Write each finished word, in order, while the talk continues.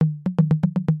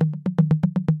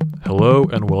Hello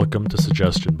and welcome to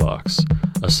Suggestion Box,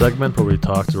 a segment where we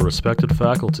talk to respected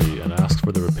faculty and ask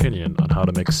for their opinion on how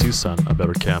to make CSUN a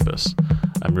better campus.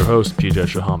 I'm your host, PJ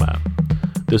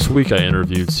Shahamat. This week I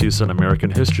interviewed CSUN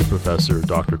American history professor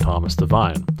Dr. Thomas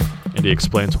Devine, and he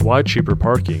explains why cheaper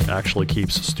parking actually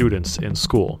keeps students in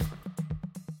school.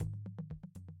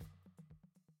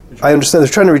 I understand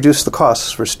they're trying to reduce the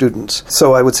costs for students,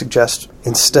 so I would suggest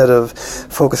instead of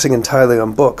focusing entirely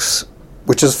on books,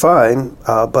 which is fine,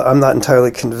 but I'm not entirely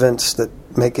convinced that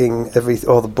making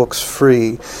all the books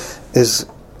free is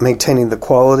maintaining the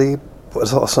quality,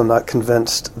 but also not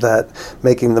convinced that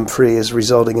making them free is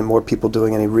resulting in more people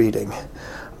doing any reading.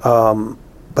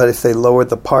 But if they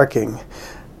lowered the parking,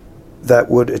 that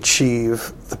would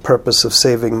achieve the purpose of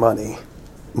saving money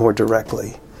more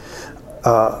directly.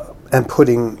 And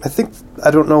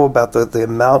I don't know about the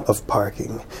amount of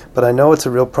parking, but I know it's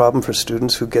a real problem for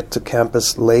students who get to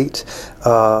campus late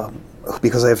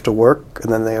because they have to work,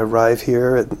 and then they arrive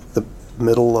here in the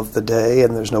middle of the day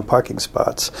and there's no parking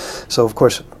spots. So, of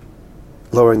course,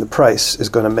 lowering the price is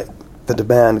going to make the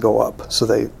demand go up.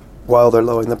 So while they're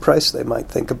lowering the price, they might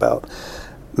think about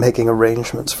making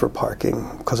arrangements for parking,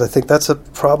 because I think that's a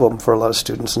problem for a lot of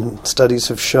students, and studies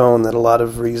have shown that a lot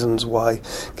of reasons why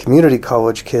community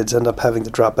college kids end up having to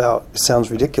drop out, it sounds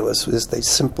ridiculous, is they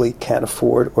simply can't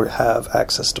afford or have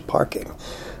access to parking.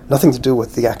 Nothing to do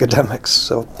with the academics,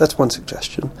 so that's one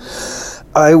suggestion.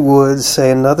 I would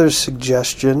say another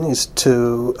suggestion is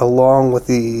to, along with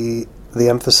the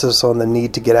emphasis on the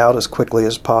need to get out as quickly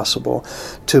as possible,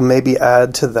 to maybe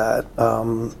add to that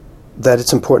that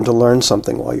it's important to learn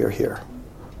something while you're here.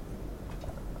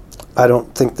 I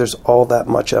don't think there's all that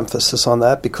much emphasis on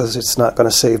that because it's not going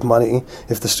to save money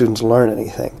if the students learn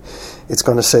anything. It's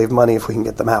going to save money if we can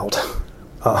get them out.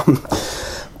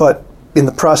 But in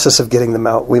the process of getting them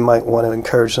out, we might want to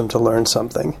encourage them to learn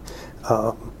something.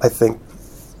 I think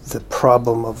the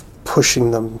problem of pushing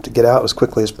them to get out as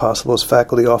quickly as possible is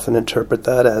faculty often interpret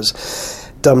that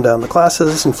as dumb down the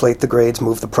classes, inflate the grades,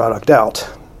 move the product out.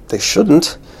 They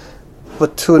shouldn't.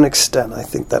 But to an extent, I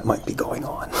think that might be going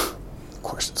on. Of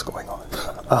course it's going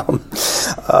on.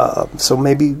 So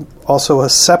maybe also a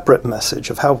separate message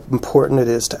of how important it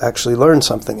is to actually learn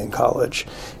something in college,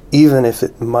 even if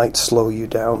it might slow you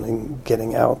down in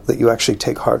getting out, that you actually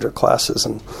take harder classes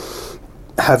and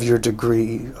have your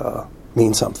degree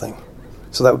mean something.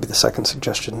 So that would be the second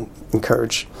suggestion.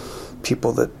 Encourage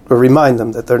people or remind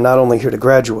them that they're not only here to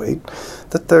graduate,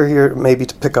 that they're here maybe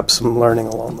to pick up some learning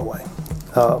along the way.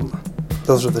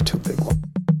 Those are the two big ones.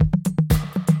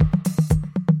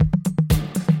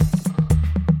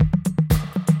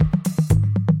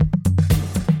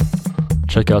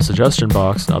 Check out Suggestion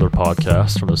Box and other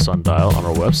podcasts from the Sundial on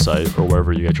our website or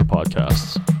wherever you get your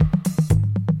podcasts.